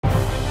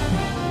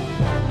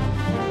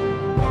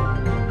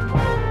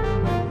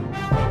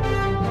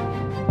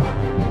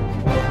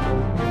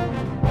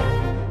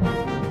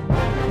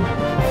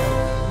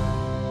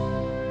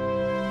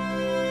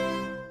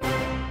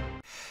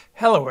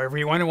Hello,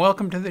 everyone, and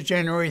welcome to the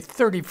January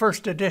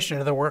 31st edition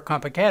of the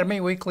WorkComp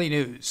Academy Weekly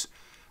News.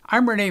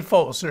 I'm Renee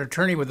Foles, an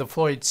attorney with the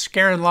Floyd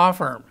Skeren Law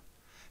Firm.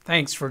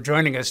 Thanks for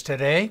joining us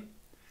today.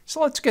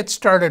 So let's get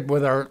started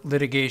with our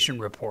litigation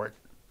report.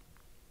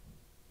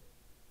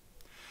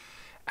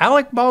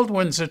 Alec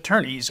Baldwin's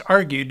attorneys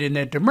argued in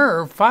a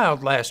demurrer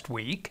filed last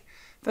week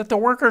that the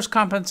workers'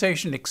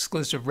 compensation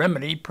exclusive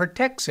remedy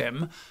protects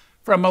him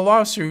from a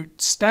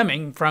lawsuit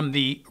stemming from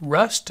the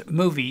Rust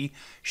movie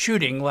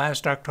shooting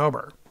last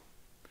October.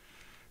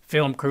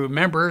 Film crew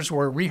members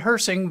were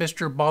rehearsing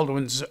Mr.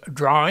 Baldwin's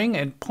drawing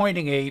and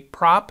pointing a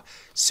prop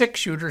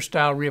six-shooter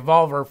style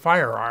revolver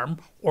firearm,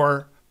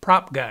 or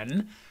prop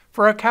gun,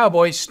 for a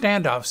cowboy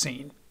standoff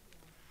scene.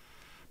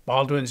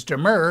 Baldwin's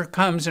demurrer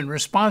comes in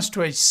response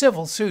to a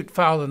civil suit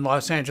filed in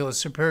Los Angeles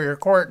Superior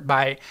Court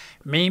by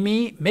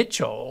Mamie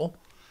Mitchell,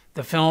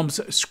 the film's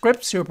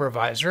script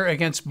supervisor,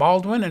 against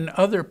Baldwin and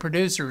other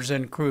producers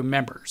and crew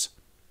members.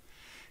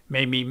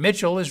 Mamie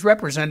Mitchell is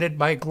represented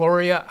by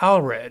Gloria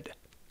Allred.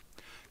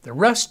 The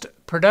Rust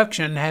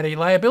production had a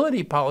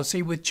liability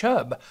policy with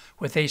Chubb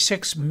with a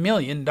 $6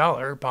 million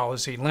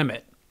policy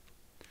limit.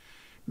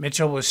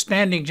 Mitchell was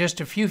standing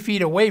just a few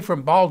feet away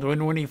from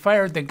Baldwin when he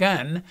fired the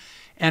gun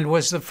and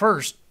was the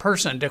first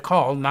person to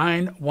call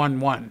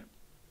 911.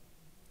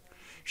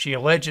 She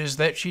alleges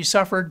that she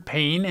suffered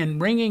pain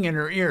and ringing in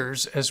her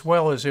ears as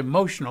well as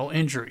emotional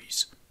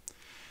injuries.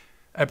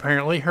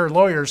 Apparently, her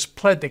lawyers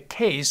pled the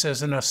case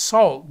as an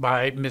assault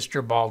by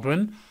Mr.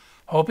 Baldwin,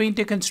 hoping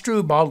to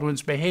construe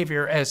Baldwin's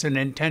behavior as an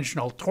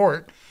intentional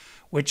tort,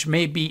 which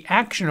may be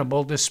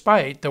actionable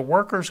despite the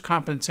workers'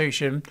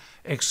 compensation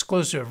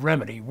exclusive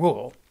remedy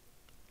rule.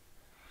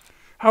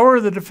 However,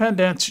 the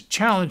defendants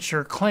challenged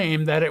her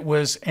claim that it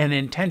was an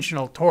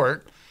intentional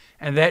tort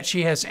and that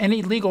she has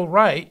any legal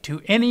right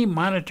to any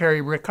monetary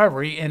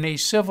recovery in a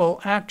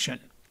civil action.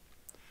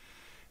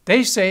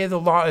 They say the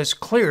law is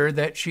clear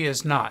that she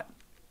is not.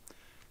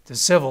 The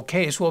civil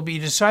case will be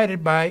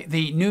decided by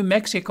the New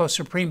Mexico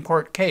Supreme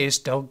Court case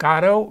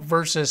Delgado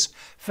v.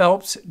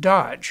 Phelps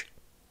Dodge.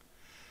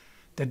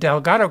 The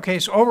Delgado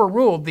case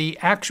overruled the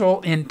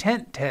actual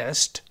intent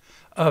test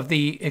of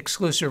the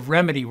exclusive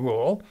remedy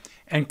rule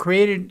and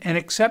created an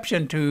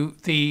exception to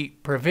the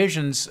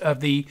provisions of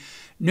the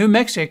New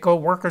Mexico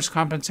Workers'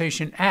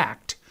 Compensation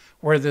Act,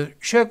 where the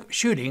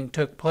shooting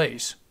took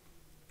place.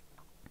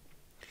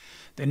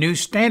 The new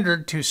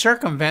standard to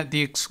circumvent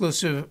the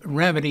exclusive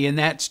remedy in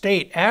that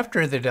state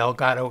after the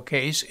Delgado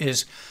case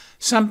is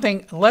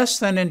something less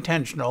than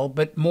intentional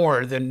but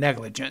more than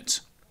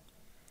negligence.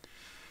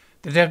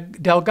 The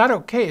Delgado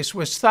case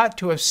was thought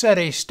to have set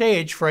a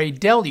stage for a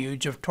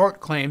deluge of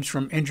tort claims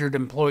from injured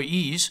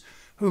employees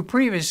who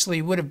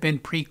previously would have been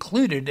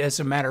precluded as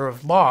a matter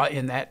of law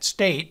in that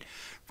state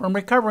from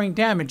recovering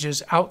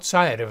damages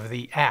outside of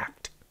the act.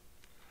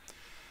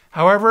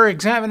 However,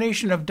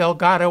 examination of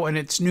Delgado and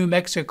its New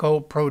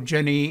Mexico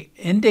progeny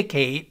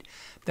indicate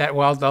that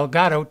while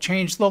Delgado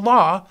changed the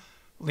law,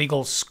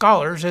 legal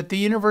scholars at the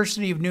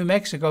University of New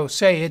Mexico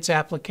say its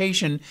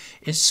application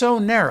is so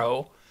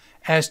narrow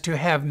as to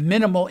have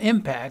minimal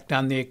impact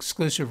on the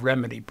exclusive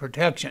remedy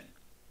protection,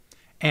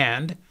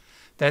 and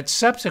that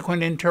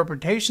subsequent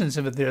interpretations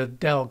of the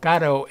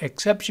Delgado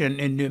exception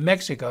in New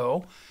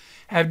Mexico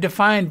have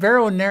defined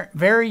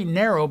very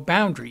narrow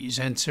boundaries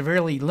and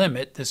severely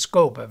limit the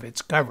scope of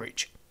its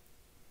coverage.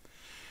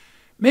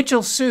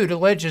 Mitchell's suit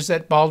alleges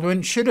that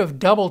Baldwin should have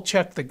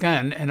double-checked the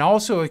gun and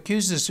also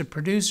accuses the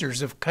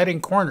producers of cutting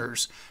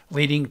corners,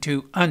 leading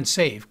to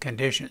unsafe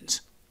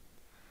conditions.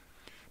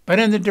 But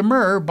in the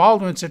demurrer,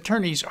 Baldwin's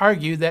attorneys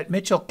argue that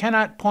Mitchell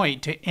cannot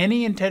point to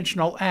any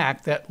intentional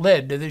act that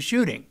led to the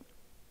shooting.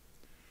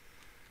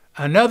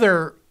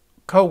 Another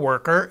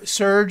co-worker,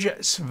 Serge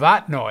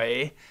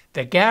Svatnoy,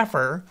 the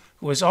gaffer,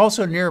 who was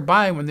also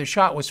nearby when the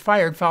shot was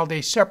fired, filed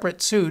a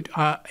separate suit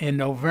on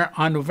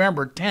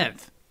November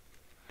 10th.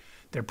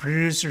 The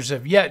producers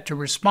have yet to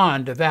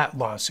respond to that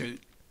lawsuit.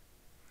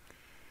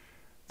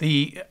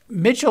 The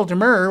Mitchell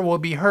demurrer will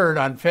be heard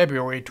on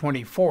February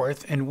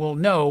 24th, and we'll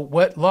know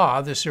what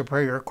law the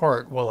Superior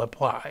Court will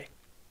apply.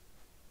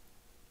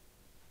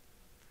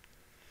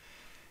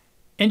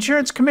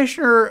 Insurance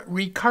Commissioner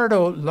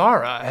Ricardo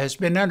Lara has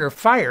been under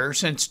fire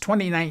since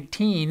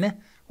 2019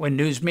 when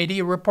news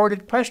media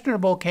reported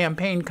questionable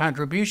campaign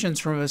contributions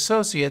from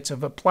associates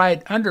of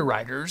Applied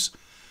Underwriters,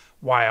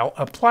 while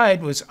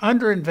Applied was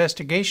under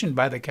investigation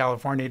by the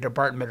California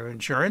Department of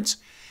Insurance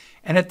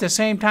and at the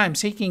same time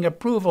seeking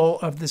approval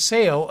of the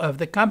sale of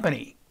the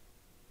company.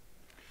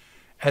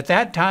 At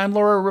that time,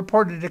 Lara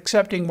reported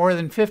accepting more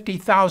than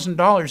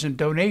 $50,000 in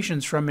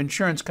donations from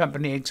insurance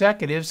company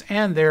executives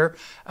and their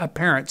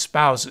apparent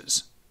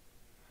spouses.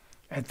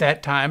 At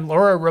that time,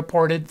 Lara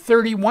reported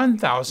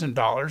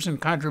 $31,000 in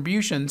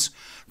contributions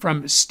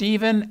from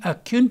Stephen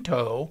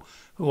Acunto,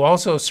 who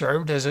also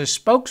served as a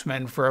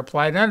spokesman for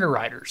Applied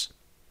Underwriters.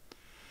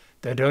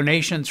 The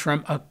donations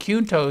from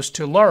Acuntos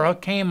to Lara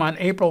came on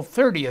April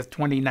 30th,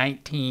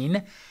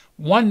 2019,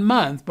 1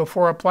 month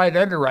before Applied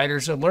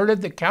Underwriters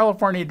alerted the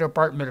California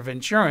Department of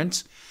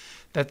Insurance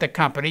that the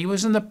company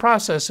was in the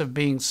process of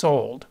being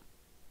sold.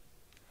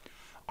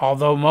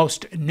 Although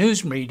most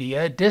news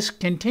media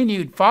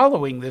discontinued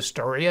following this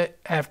story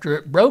after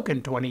it broke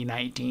in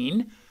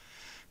 2019,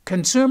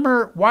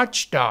 Consumer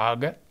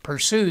Watchdog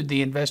pursued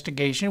the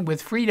investigation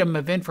with Freedom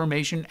of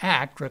Information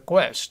Act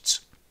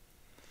requests.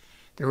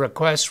 The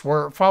requests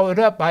were followed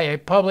up by a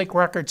Public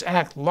Records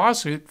Act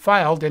lawsuit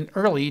filed in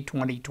early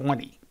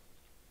 2020.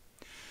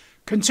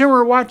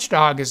 Consumer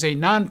Watchdog is a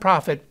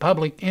nonprofit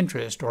public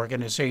interest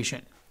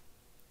organization,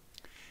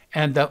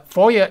 and the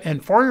FOIA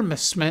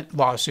enforcement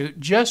lawsuit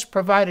just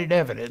provided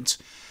evidence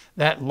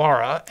that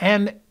Lara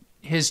and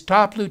his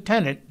top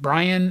lieutenant,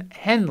 Brian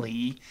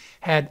Henley,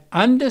 had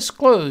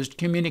undisclosed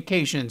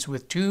communications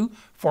with two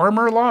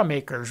former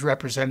lawmakers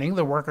representing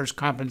the workers'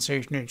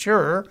 compensation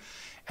insurer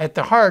at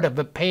the heart of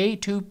a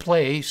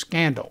pay-to-play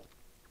scandal.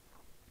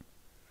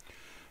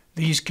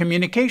 These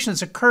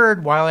communications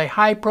occurred while a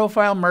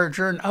high-profile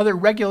merger and other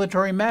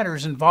regulatory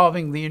matters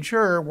involving the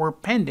insurer were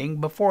pending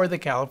before the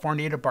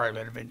California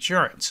Department of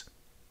Insurance.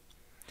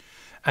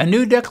 A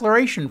new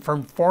declaration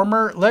from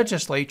former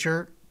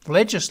legislator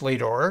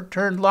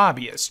turned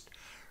lobbyist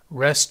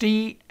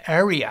Rusty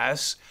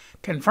Arias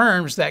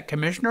confirms that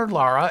Commissioner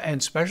Lara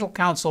and Special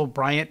Counsel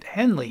Brian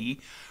Henley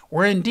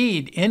were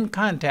indeed in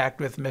contact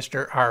with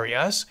Mr.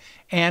 Arias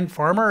and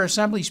former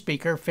Assembly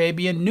Speaker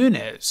Fabian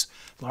Nunez,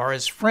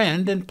 Lara's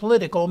friend and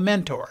political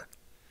mentor.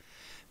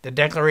 The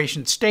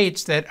declaration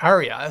states that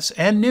Arias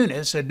and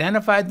Nunez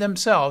identified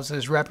themselves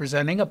as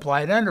representing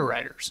Applied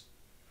Underwriters.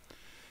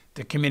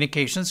 The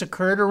communications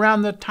occurred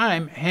around the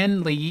time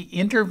Henley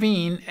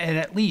intervened in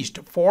at least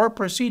 4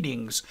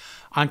 proceedings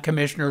on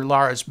Commissioner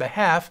Lara's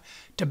behalf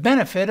to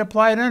benefit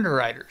Applied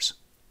Underwriters.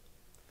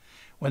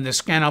 When the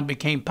scandal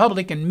became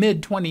public in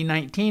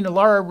mid-2019,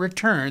 Lara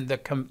returned the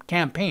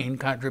campaign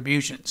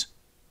contributions.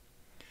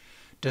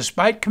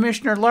 Despite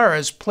Commissioner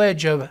Lara's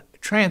pledge of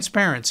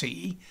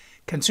transparency,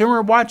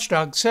 Consumer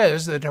Watchdog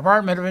says the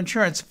Department of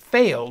Insurance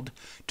failed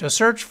to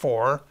search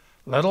for,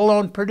 let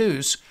alone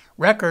produce,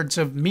 records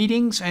of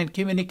meetings and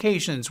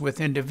communications with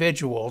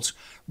individuals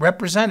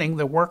representing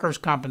the workers'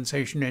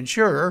 compensation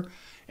insurer,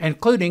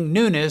 including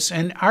Nunez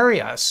and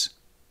Arias.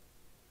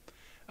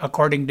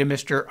 According to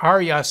Mr.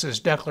 Arias's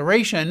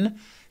declaration,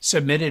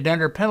 submitted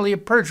under penalty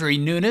of perjury,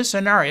 Nunez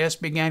and Arias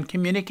began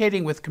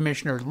communicating with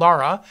Commissioner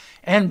Lara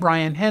and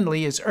Brian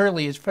Henley as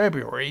early as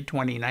February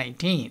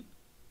 2019.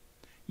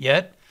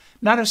 Yet,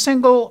 not a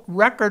single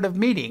record of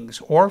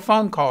meetings or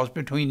phone calls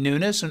between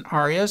Nunez and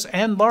Arias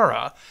and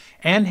Lara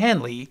and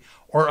Henley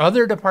or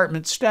other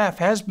department staff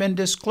has been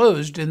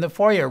disclosed in the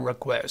FOIA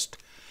request.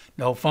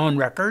 No phone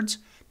records,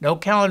 no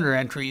calendar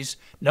entries,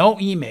 no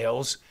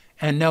emails,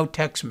 and no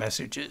text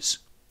messages.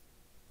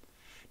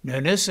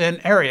 Nunez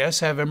and Arias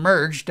have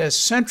emerged as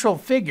central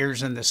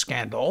figures in the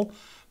scandal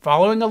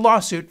following a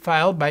lawsuit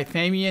filed by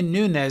Fabian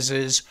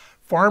Nunez's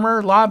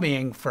former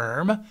lobbying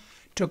firm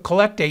to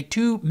collect a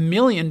 $2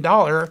 million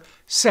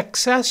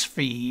success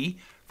fee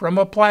from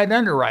Applied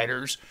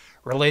Underwriters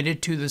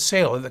related to the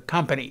sale of the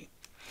company.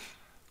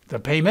 The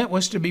payment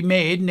was to be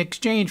made in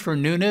exchange for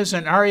Nunez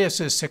and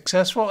Arias'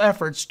 successful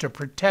efforts to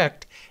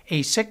protect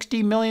a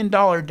 $60 million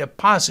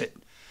deposit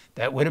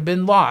that would have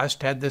been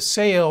lost had the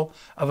sale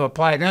of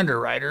Applied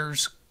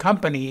Underwriters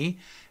company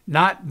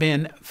not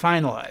been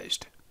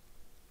finalized.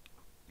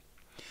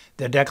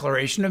 The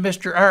declaration of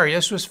Mr.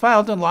 Arias was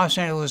filed in Los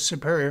Angeles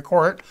Superior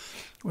Court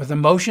with a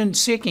motion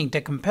seeking to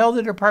compel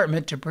the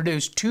department to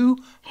produce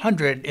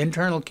 200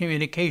 internal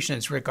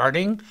communications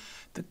regarding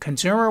the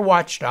Consumer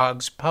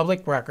Watchdog's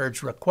public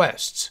records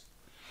requests.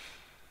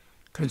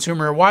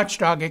 Consumer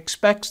Watchdog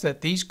expects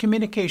that these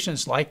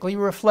communications likely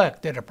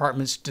reflect the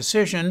department's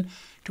decision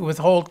to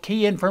withhold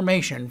key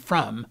information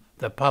from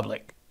the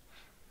public.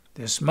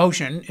 This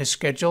motion is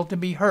scheduled to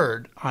be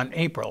heard on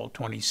April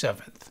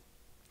 27th.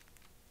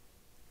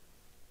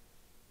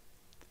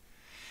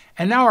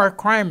 And now our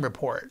crime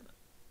report.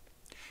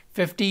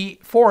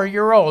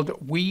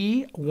 54-year-old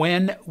Wei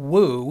Wen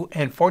Wu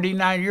and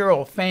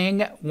 49-year-old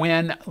Feng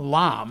Wen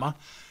Lam,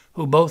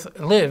 who both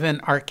live in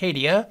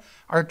Arcadia,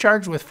 are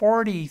charged with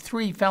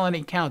 43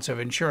 felony counts of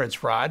insurance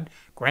fraud,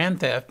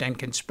 grand theft, and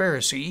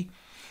conspiracy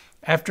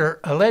after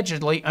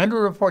allegedly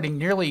underreporting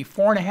nearly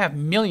 $4.5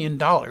 million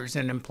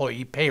in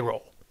employee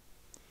payroll.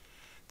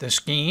 The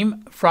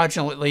scheme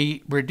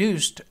fraudulently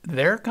reduced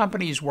their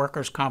company's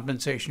workers'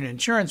 compensation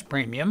insurance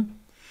premium,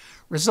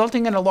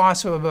 resulting in a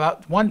loss of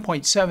about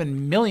 $1.7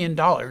 million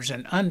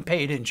in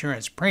unpaid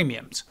insurance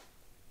premiums.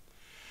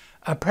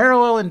 A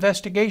parallel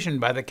investigation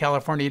by the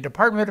California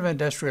Department of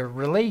Industrial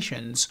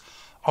Relations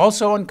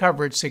also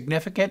uncovered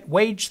significant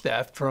wage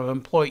theft from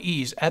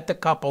employees at the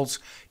couple's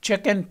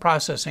chicken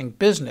processing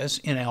business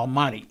in El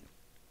Monte.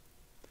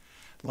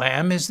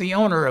 Lam is the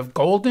owner of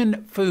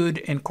Golden Food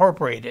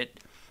Incorporated.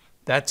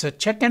 That's a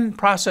chicken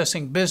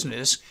processing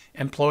business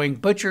employing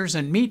butchers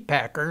and meat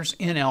packers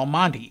in El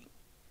Monte.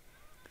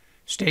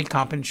 State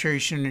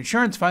Compensation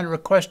Insurance Fund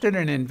requested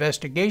an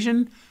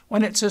investigation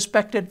when it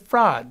suspected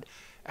fraud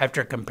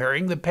after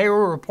comparing the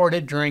payroll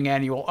reported during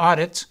annual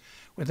audits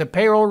with the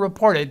payroll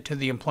reported to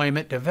the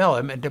Employment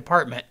Development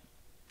Department.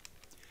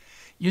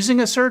 Using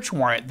a search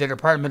warrant, the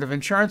Department of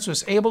Insurance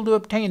was able to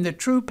obtain the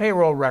true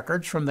payroll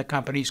records from the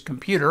company's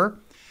computer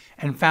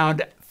and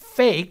found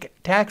fake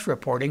tax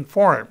reporting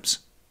forms.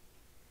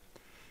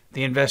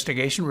 The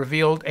investigation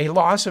revealed a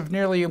loss of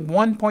nearly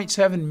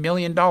 $1.7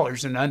 million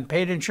in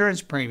unpaid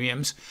insurance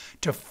premiums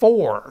to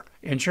 4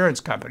 insurance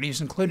companies,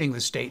 including the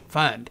state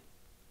fund.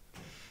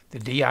 The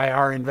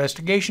DIR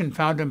investigation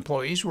found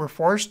employees were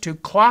forced to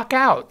clock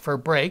out for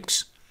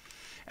breaks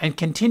and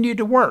continue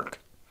to work,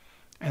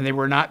 and they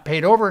were not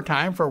paid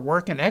overtime for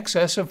work in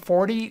excess of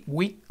 40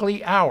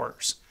 weekly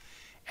hours,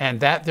 and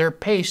that their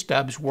pay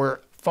stubs were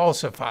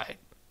falsified.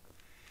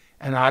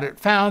 An audit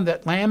found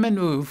that Lam &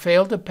 Wu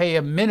failed to pay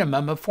a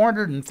minimum of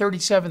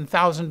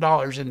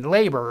 $437,000 in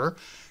labor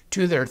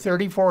to their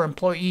 34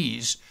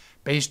 employees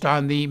based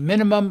on the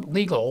minimum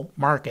legal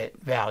market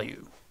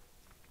value.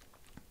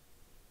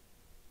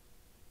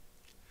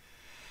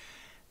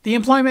 The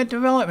Employment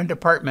Development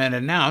Department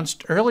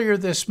announced earlier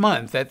this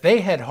month that they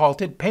had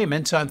halted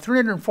payments on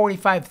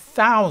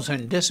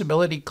 345,000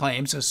 disability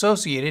claims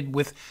associated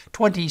with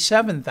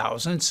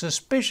 27,000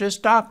 suspicious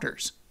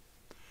doctors.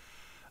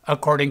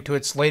 According to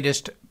its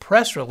latest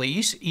press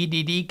release,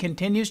 EDD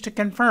continues to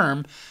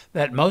confirm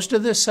that most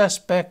of the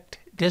suspect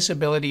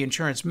disability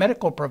insurance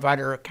medical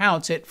provider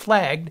accounts it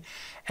flagged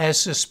as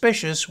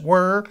suspicious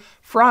were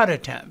fraud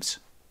attempts.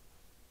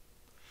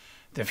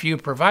 The few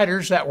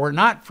providers that were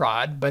not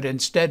fraud, but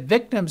instead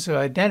victims of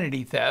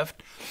identity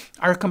theft,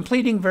 are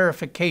completing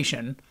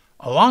verification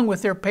along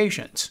with their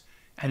patients,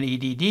 and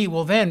EDD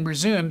will then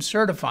resume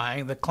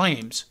certifying the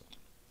claims.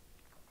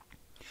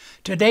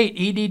 To date,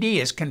 EDD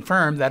has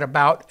confirmed that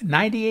about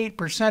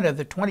 98% of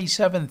the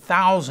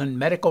 27,000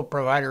 medical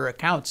provider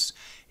accounts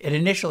it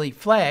initially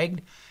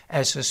flagged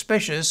as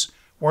suspicious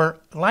were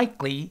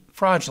likely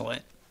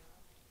fraudulent.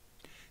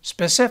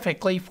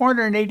 Specifically,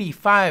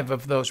 485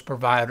 of those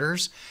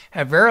providers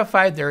have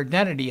verified their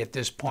identity at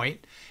this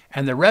point,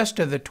 and the rest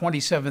of the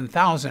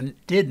 27,000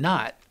 did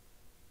not.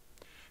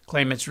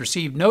 Claimants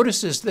received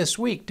notices this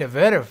week to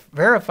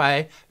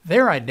verify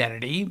their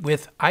identity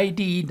with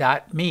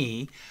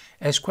ID.me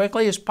as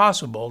quickly as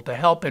possible to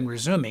help in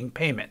resuming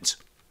payments.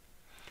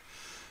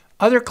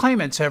 Other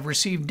claimants have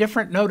received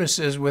different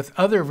notices with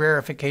other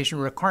verification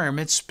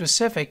requirements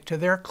specific to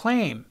their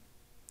claim.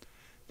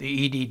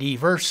 The EDD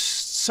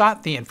first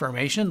sought the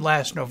information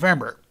last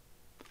November,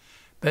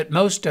 but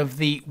most of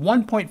the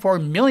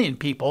 1.4 million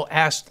people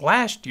asked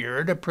last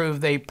year to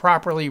prove they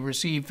properly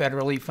received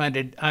federally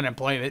funded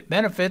unemployment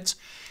benefits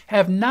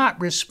have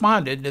not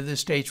responded to the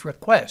state's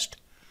request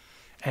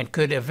and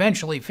could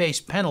eventually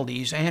face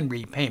penalties and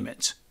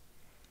repayments.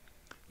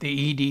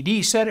 The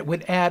EDD said it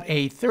would add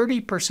a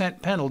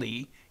 30%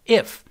 penalty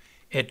if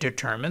it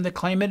determined the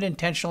claimant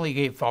intentionally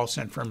gave false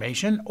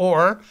information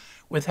or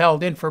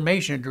withheld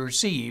information to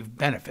receive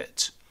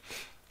benefits.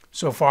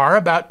 So far,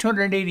 about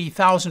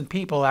 280,000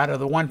 people out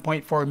of the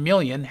 1.4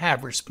 million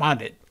have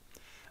responded.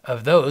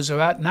 Of those,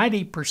 about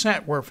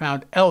 90% were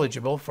found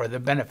eligible for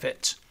the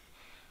benefits.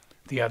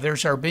 The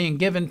others are being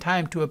given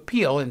time to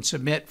appeal and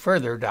submit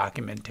further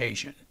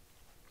documentation.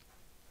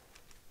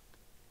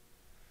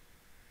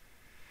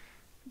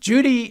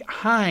 Judy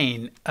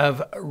Hine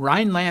of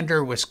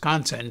Rhinelander,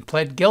 Wisconsin,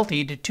 pled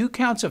guilty to 2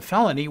 counts of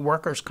felony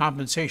workers'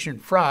 compensation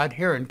fraud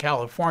here in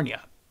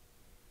California.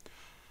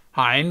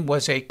 Hine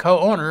was a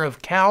co-owner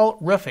of Cal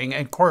Roofing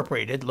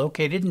Incorporated,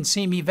 located in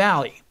Simi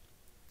Valley.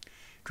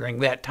 During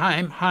that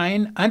time,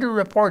 Hine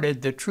underreported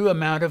the true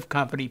amount of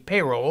company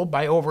payroll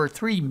by over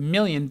 $3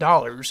 million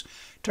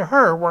to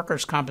her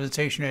workers'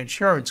 compensation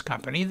insurance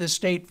company, the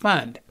State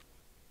Fund.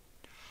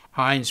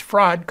 Hine's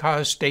fraud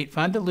caused State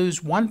Fund to lose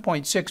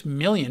 $1.6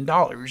 million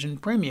in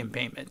premium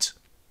payments.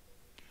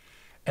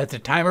 At the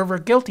time of her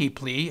guilty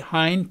plea,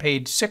 Hine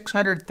paid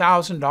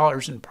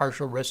 $600,000 in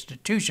partial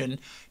restitution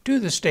to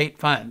the State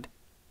Fund.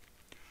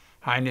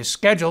 Hine is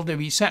scheduled to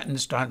be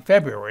sentenced on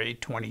February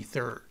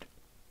 23rd.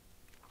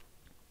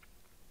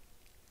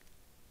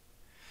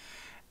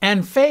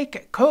 And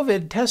fake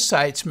COVID test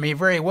sites may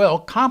very well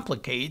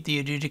complicate the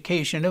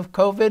adjudication of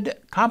COVID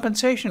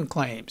compensation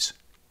claims.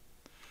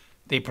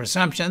 The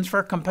presumptions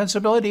for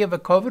compensability of a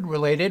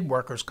COVID-related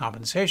workers'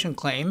 compensation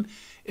claim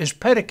is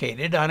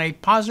predicated on a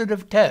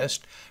positive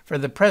test for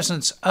the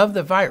presence of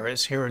the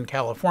virus here in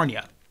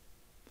California.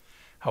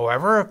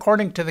 However,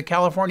 according to the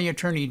California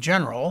Attorney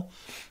General,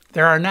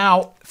 there are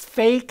now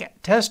fake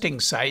testing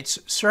sites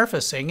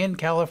surfacing in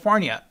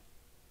California.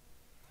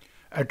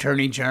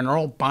 Attorney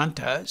General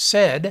Bonta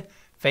said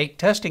fake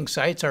testing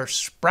sites are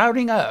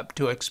sprouting up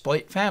to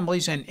exploit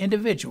families and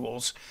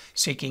individuals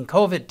seeking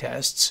COVID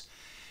tests,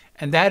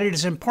 and that it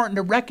is important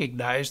to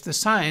recognize the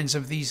signs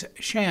of these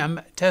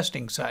sham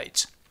testing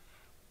sites.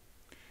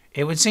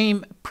 It would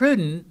seem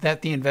prudent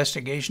that the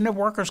investigation of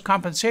workers'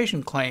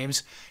 compensation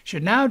claims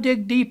should now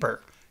dig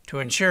deeper to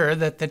ensure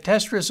that the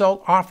test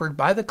result offered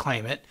by the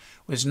claimant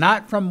was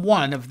not from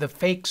one of the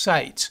fake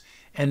sites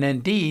and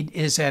indeed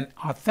is an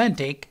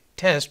authentic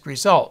test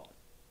result.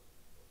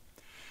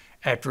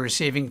 After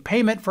receiving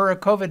payment for a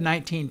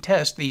COVID-19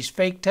 test, these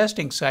fake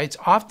testing sites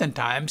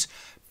oftentimes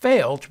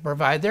fail to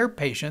provide their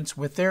patients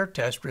with their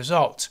test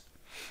results.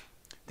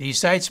 These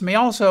sites may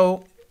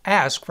also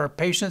ask for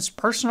patients'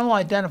 personal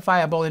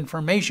identifiable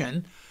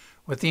information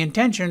with the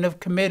intention of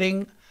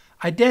committing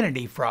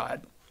identity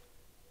fraud.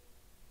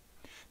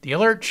 The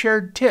alert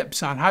shared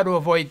tips on how to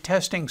avoid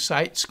testing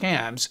site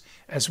scams,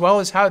 as well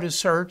as how to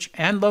search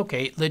and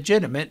locate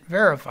legitimate,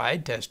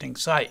 verified testing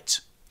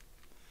sites.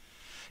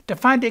 To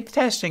find a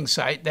testing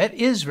site that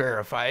is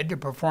verified to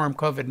perform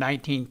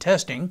COVID-19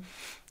 testing,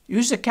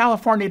 use the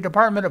California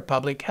Department of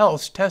Public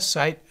Health's test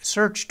site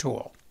search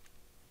tool.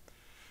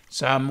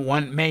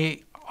 Someone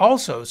may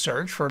also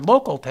search for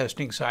local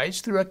testing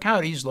sites through a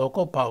county's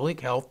local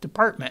public health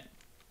department.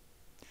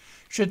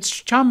 Should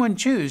someone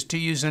choose to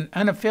use an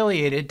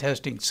unaffiliated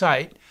testing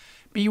site,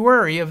 be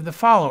wary of the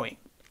following.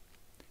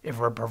 If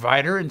a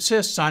provider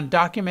insists on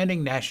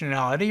documenting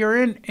nationality or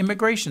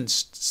immigration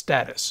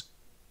status.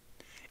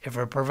 If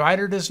a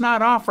provider does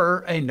not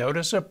offer a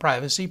notice of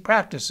privacy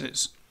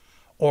practices,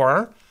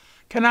 or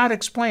cannot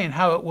explain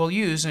how it will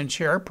use and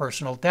share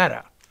personal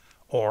data,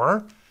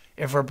 or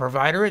if a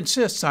provider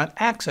insists on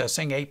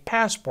accessing a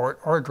passport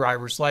or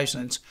driver's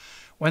license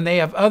when they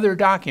have other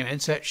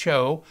documents that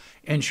show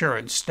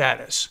insurance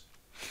status.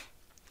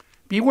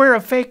 Beware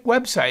of fake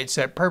websites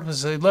that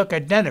purposely look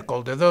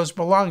identical to those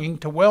belonging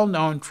to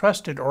well-known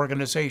trusted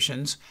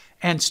organizations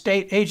and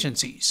state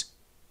agencies.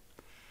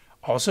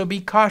 Also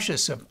be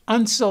cautious of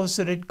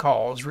unsolicited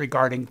calls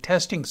regarding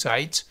testing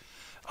sites.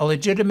 A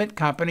legitimate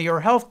company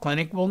or health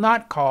clinic will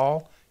not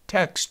call,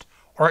 text,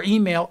 or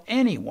email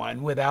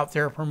anyone without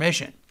their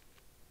permission.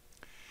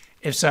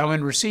 If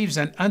someone receives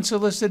an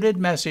unsolicited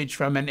message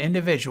from an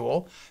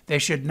individual, they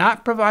should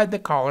not provide the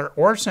caller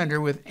or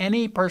sender with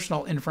any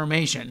personal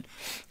information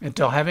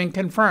until having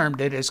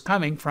confirmed it is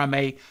coming from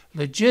a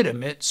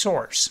legitimate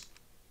source.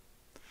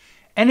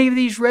 Any of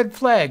these red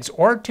flags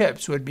or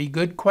tips would be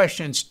good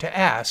questions to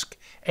ask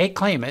a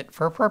claimant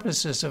for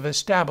purposes of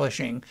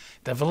establishing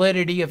the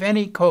validity of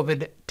any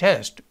COVID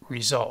test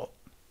result.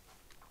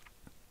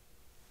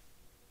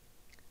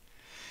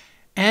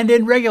 And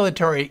in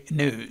regulatory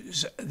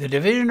news, the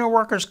Division of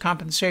Workers'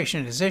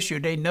 Compensation has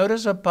issued a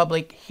notice of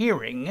public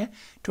hearing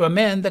to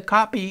amend the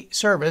copy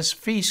service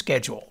fee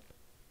schedule.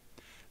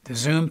 The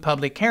Zoom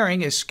public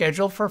hearing is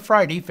scheduled for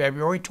Friday,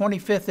 February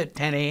 25th at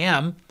 10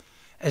 a.m.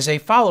 as a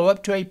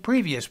follow-up to a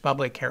previous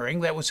public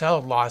hearing that was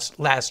held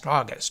last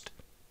August.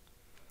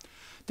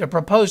 The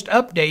proposed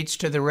updates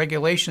to the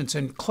regulations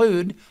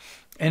include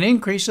an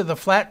increase of the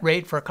flat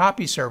rate for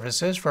copy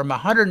services from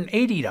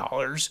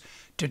 $180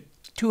 to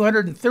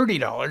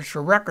 $230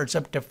 for records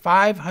up to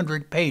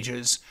 500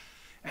 pages,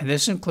 and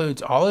this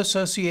includes all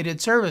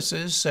associated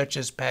services such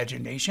as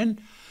pagination,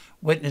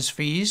 witness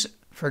fees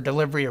for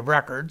delivery of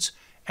records,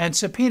 and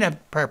subpoena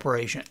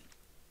preparation.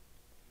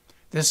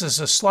 This is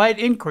a slight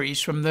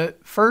increase from the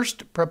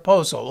first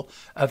proposal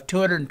of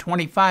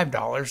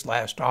 $225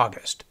 last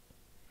August.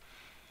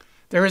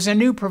 There is a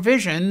new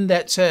provision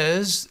that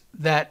says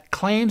that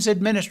claims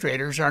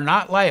administrators are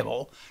not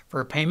liable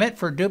for payment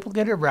for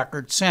duplicative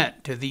records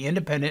sent to the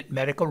Independent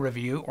Medical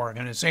Review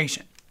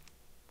Organization.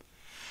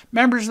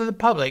 Members of the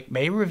public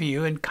may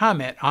review and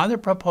comment on the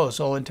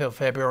proposal until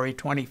February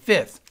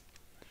 25th.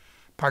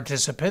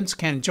 Participants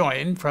can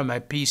join from a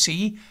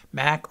PC,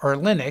 Mac, or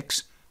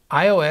Linux,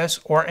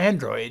 iOS, or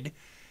Android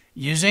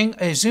using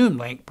a Zoom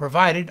link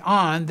provided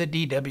on the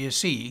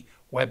DWC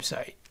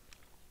website.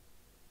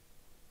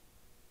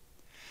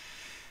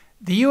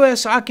 The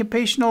U.S.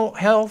 Occupational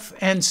Health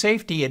and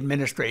Safety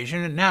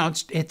Administration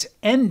announced it's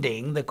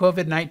ending the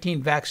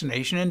COVID-19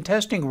 vaccination and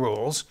testing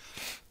rules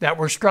that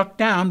were struck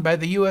down by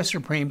the U.S.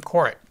 Supreme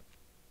Court.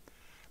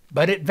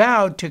 But it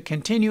vowed to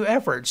continue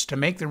efforts to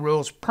make the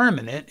rules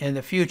permanent in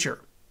the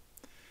future.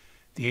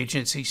 The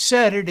agency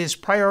said it is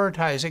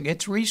prioritizing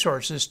its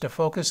resources to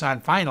focus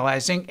on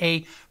finalizing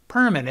a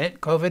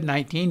permanent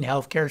COVID-19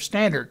 healthcare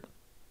standard,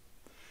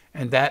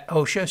 and that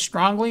OSHA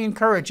strongly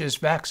encourages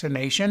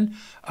vaccination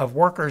of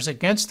workers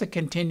against the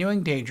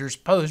continuing dangers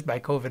posed by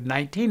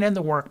COVID-19 in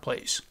the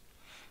workplace.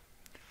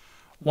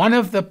 One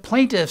of the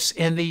plaintiffs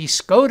in the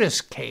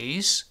SCOTUS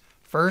case,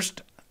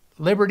 First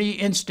Liberty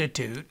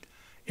Institute,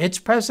 its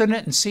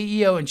president and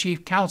CEO and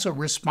chief counsel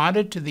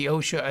responded to the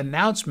OSHA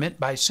announcement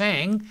by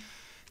saying,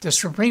 the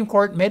Supreme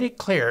Court made it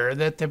clear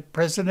that the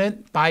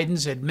President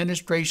Biden's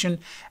administration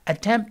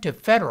attempt to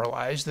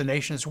federalize the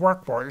nation's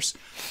workforce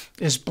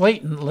is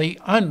blatantly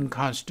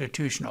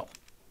unconstitutional.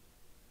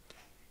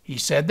 He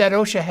said that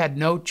OSHA had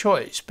no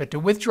choice but to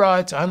withdraw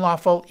its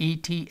unlawful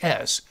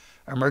ETS,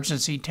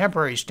 Emergency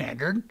Temporary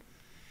Standard,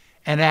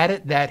 and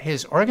added that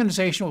his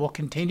organization will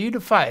continue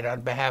to fight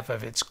on behalf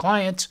of its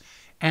clients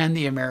and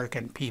the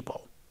American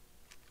people.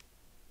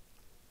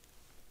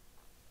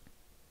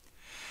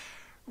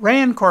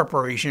 RAND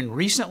Corporation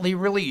recently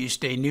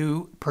released a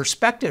new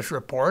Perspectives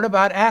report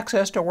about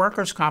access to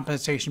workers'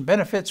 compensation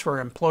benefits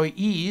for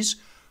employees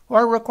who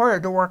are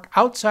required to work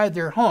outside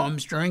their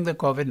homes during the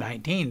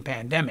COVID-19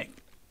 pandemic.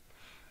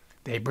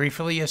 They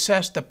briefly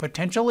assessed the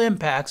potential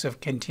impacts of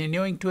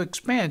continuing to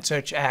expand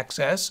such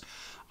access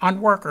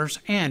on workers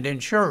and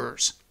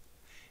insurers.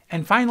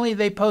 And finally,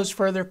 they posed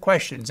further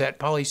questions that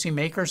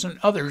policymakers and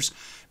others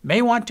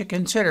may want to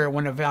consider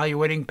when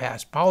evaluating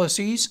past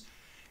policies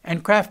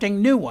and crafting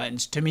new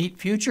ones to meet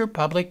future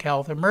public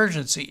health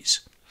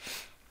emergencies.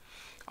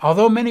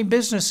 Although many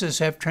businesses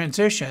have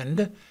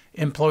transitioned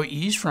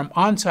employees from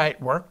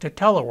on-site work to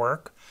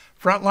telework,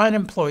 frontline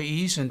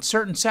employees in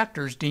certain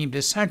sectors deemed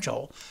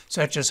essential,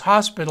 such as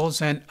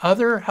hospitals and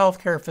other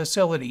healthcare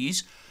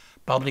facilities,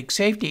 public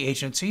safety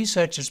agencies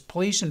such as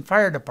police and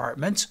fire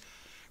departments,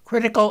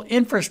 critical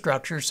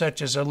infrastructure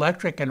such as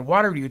electric and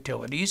water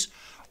utilities,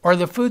 or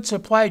the food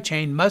supply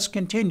chain must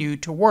continue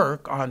to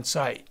work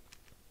on-site.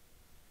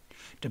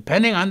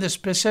 Depending on the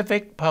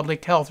specific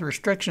public health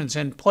restrictions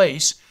in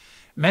place,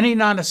 many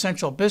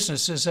non-essential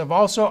businesses have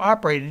also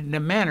operated in a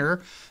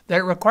manner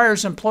that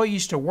requires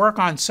employees to work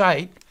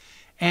on-site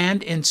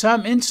and, in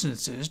some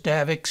instances, to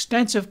have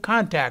extensive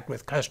contact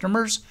with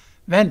customers,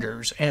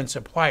 vendors, and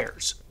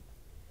suppliers.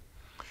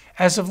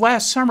 As of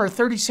last summer,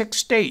 36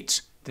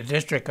 states, the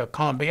District of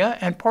Columbia,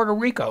 and Puerto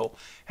Rico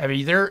have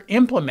either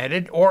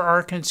implemented or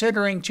are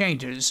considering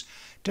changes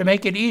to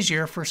make it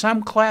easier for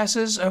some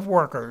classes of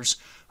workers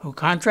who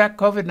contract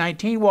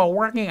COVID-19 while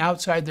working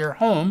outside their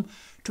home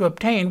to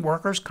obtain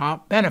workers'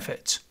 comp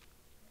benefits.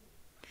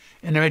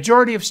 In a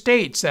majority of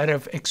states that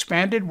have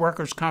expanded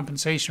workers'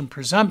 compensation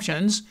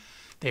presumptions,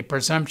 the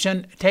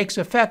presumption takes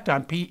effect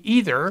on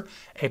either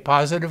a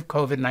positive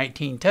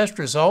COVID-19 test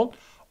result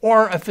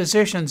or a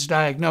physician's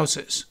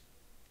diagnosis.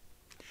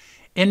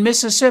 In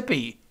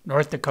Mississippi,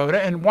 North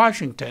Dakota, and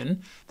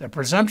Washington, the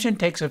presumption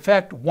takes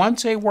effect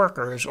once a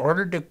worker is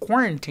ordered to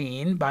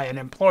quarantine by an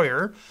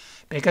employer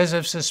because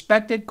of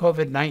suspected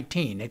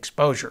COVID-19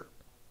 exposure.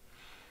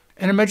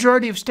 In a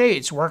majority of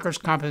states, workers'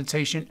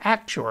 compensation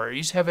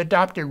actuaries have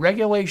adopted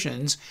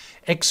regulations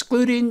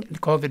excluding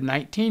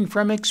COVID-19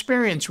 from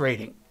experience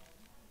rating.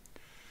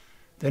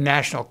 The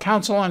National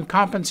Council on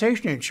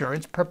Compensation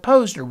Insurance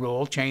proposed a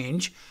rule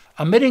change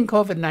omitting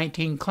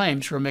COVID-19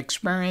 claims from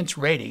experience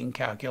rating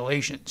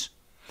calculations.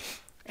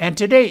 And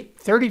to date,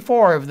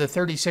 34 of the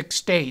 36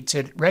 states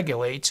it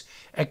regulates,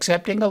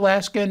 excepting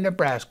Alaska and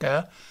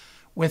Nebraska,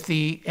 with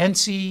the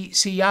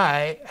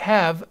NCCI,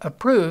 have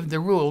approved the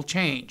rule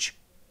change.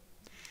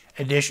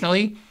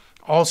 Additionally,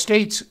 all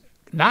states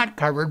not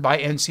covered by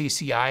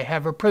NCCI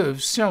have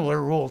approved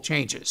similar rule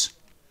changes.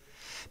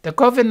 The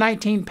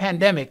COVID-19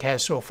 pandemic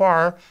has so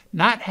far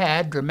not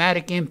had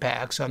dramatic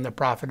impacts on the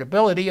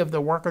profitability of the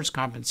workers'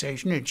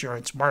 compensation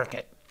insurance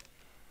market.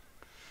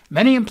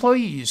 Many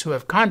employees who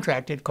have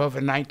contracted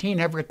COVID-19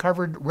 have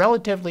recovered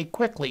relatively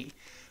quickly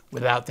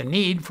without the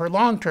need for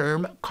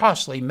long-term,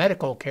 costly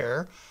medical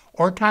care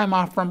or time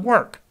off from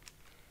work.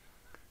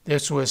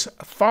 This was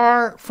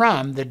far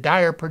from the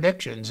dire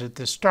predictions at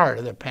the start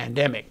of the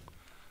pandemic.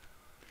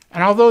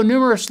 And although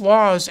numerous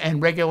laws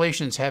and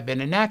regulations have been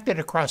enacted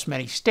across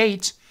many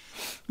states,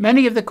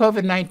 many of the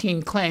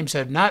COVID-19 claims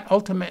have not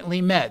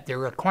ultimately met their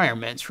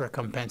requirements for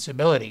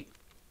compensability.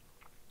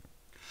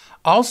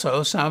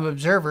 Also, some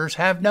observers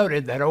have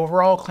noted that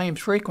overall claims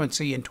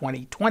frequency in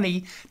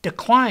 2020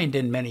 declined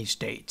in many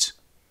states.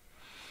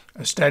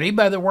 A study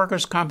by the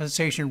Workers'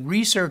 Compensation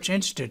Research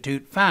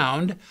Institute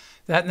found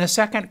that in the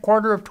second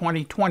quarter of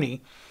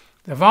 2020,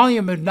 the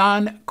volume of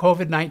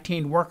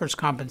non-COVID-19 workers'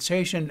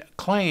 compensation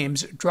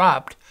claims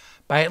dropped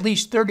by at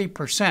least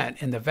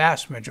 30% in the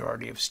vast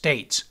majority of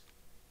states.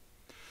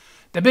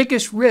 The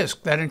biggest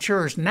risk that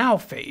insurers now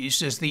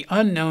face is the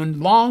unknown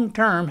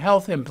long-term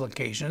health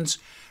implications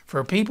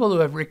for people who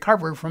have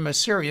recovered from a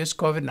serious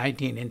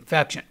COVID-19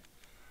 infection.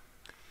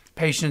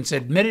 Patients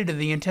admitted to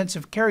the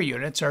intensive care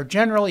units are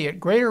generally at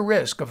greater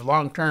risk of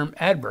long-term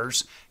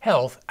adverse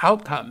health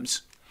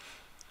outcomes.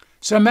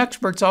 Some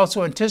experts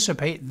also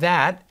anticipate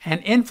that an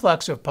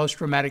influx of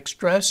post-traumatic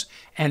stress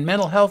and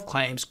mental health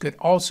claims could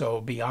also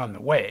be on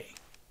the way.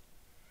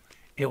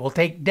 It will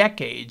take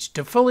decades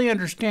to fully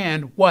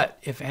understand what,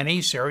 if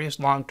any, serious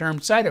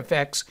long-term side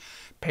effects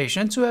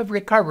patients who have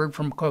recovered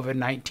from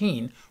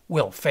COVID-19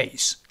 will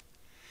face.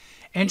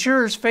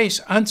 Insurers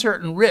face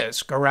uncertain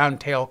risk around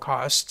tail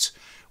costs,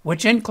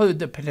 which include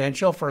the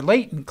potential for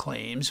latent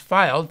claims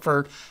filed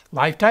for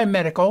lifetime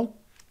medical,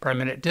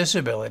 permanent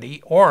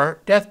disability,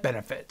 or death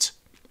benefits.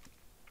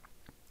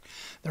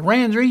 The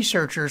RAND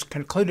researchers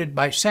concluded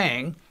by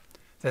saying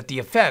that the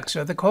effects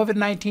of the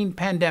COVID-19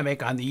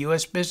 pandemic on the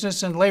U.S.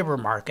 business and labor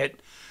market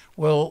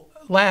will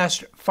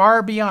last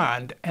far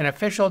beyond an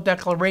official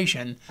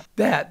declaration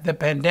that the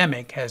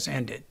pandemic has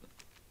ended.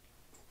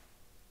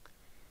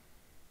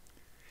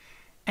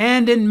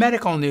 And in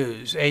medical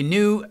news, a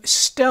new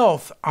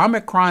stealth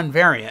Omicron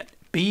variant,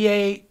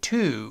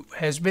 BA.2,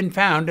 has been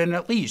found in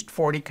at least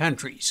 40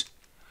 countries.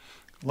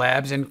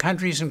 Labs in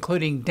countries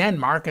including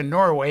Denmark and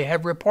Norway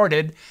have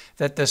reported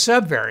that the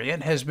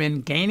subvariant has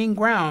been gaining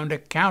ground,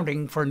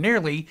 accounting for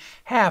nearly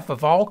half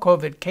of all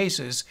COVID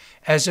cases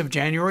as of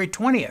January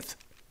 20th,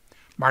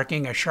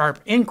 marking a sharp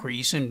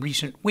increase in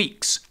recent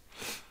weeks.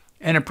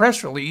 In a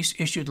press release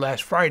issued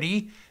last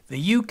Friday,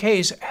 the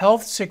UK's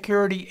Health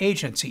Security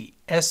Agency,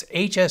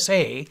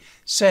 HSA,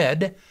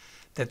 said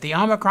that the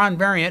Omicron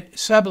variant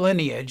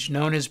sublineage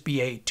known as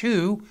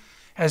BA.2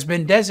 has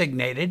been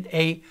designated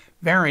a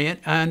variant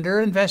under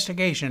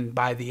investigation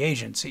by the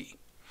agency.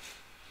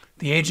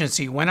 The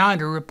agency went on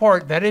to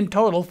report that in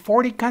total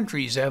 40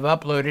 countries have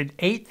uploaded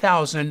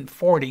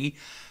 8,040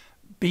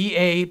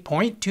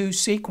 BA.2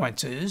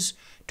 sequences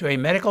to a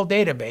medical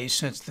database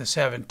since the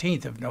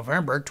 17th of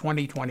November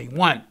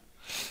 2021.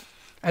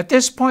 At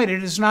this point,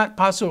 it is not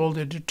possible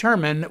to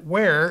determine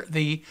where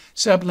the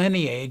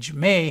sublineage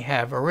may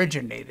have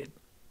originated.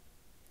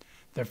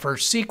 The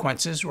first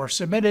sequences were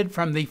submitted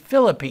from the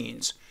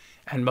Philippines,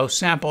 and most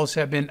samples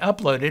have been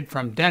uploaded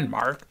from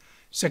Denmark,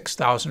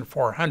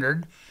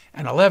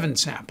 6,411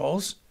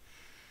 samples,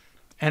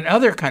 and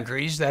other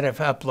countries that have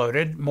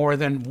uploaded more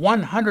than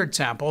 100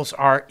 samples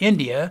are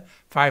India,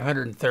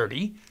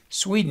 530,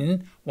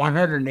 Sweden,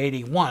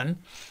 181,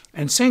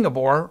 and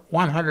Singapore,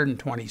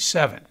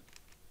 127.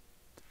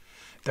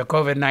 The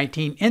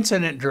COVID-19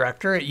 Incident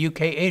Director at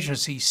UK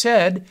agency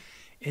said,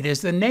 "It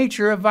is the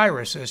nature of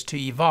viruses to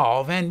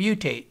evolve and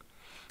mutate,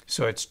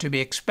 so it's to be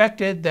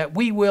expected that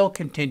we will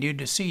continue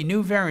to see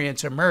new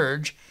variants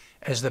emerge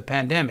as the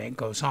pandemic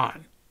goes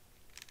on."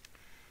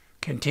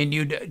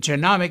 Continued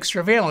genomic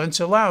surveillance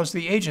allows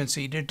the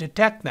agency to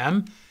detect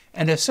them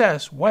and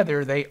assess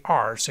whether they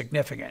are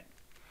significant.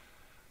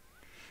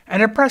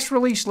 And a press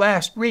release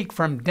last week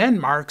from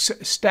Denmark's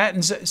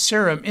Statens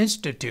Serum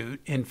Institute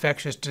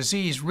Infectious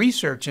Disease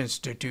Research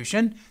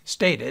Institution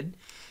stated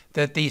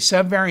that the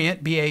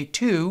subvariant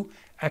BA.2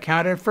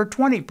 accounted for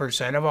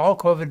 20% of all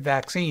COVID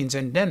vaccines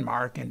in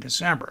Denmark in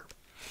December.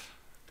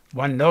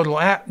 One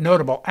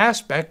notable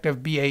aspect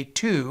of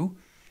BA.2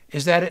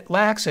 is that it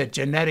lacks a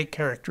genetic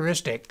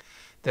characteristic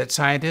that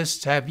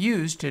scientists have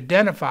used to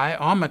identify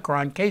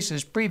Omicron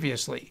cases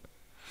previously,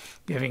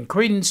 giving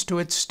credence to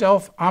its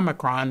stealth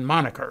Omicron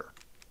moniker.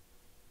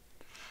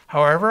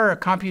 However, a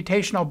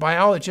computational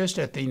biologist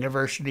at the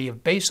University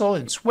of Basel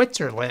in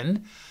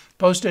Switzerland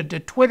posted to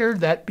Twitter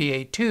that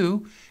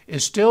BA.2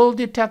 is still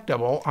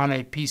detectable on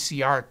a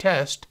PCR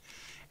test,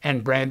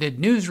 and branded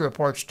news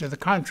reports to the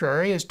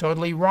contrary as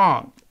totally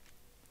wrong.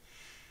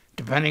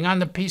 Depending on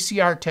the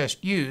PCR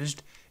test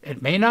used,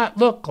 it may not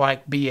look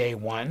like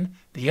BA.1,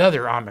 the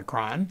other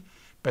Omicron,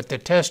 but the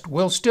test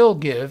will still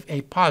give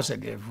a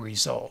positive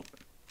result.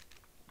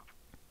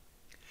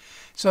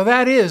 So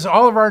that is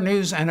all of our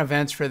news and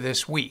events for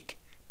this week.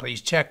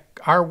 Please check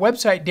our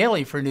website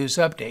daily for news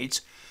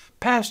updates,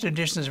 past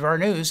editions of our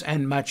news,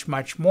 and much,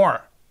 much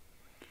more.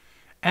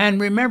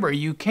 And remember,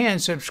 you can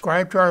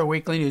subscribe to our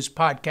weekly news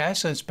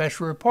podcast and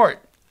special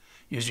report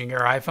using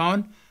your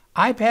iPhone,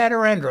 iPad,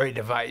 or Android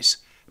device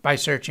by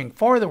searching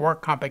for the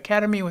WorkComp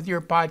Academy with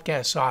your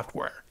podcast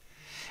software.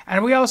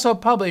 And we also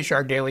publish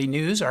our daily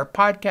news, our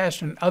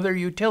podcast, and other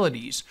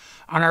utilities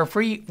on our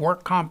free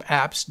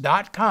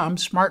WorkCompApps.com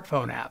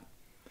smartphone app.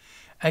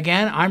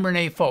 Again, I'm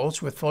Renee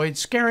Foltz with Floyd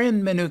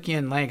Skarian,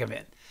 Manukian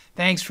Langevin.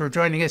 Thanks for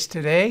joining us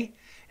today,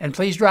 and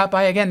please drop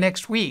by again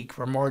next week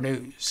for more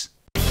news.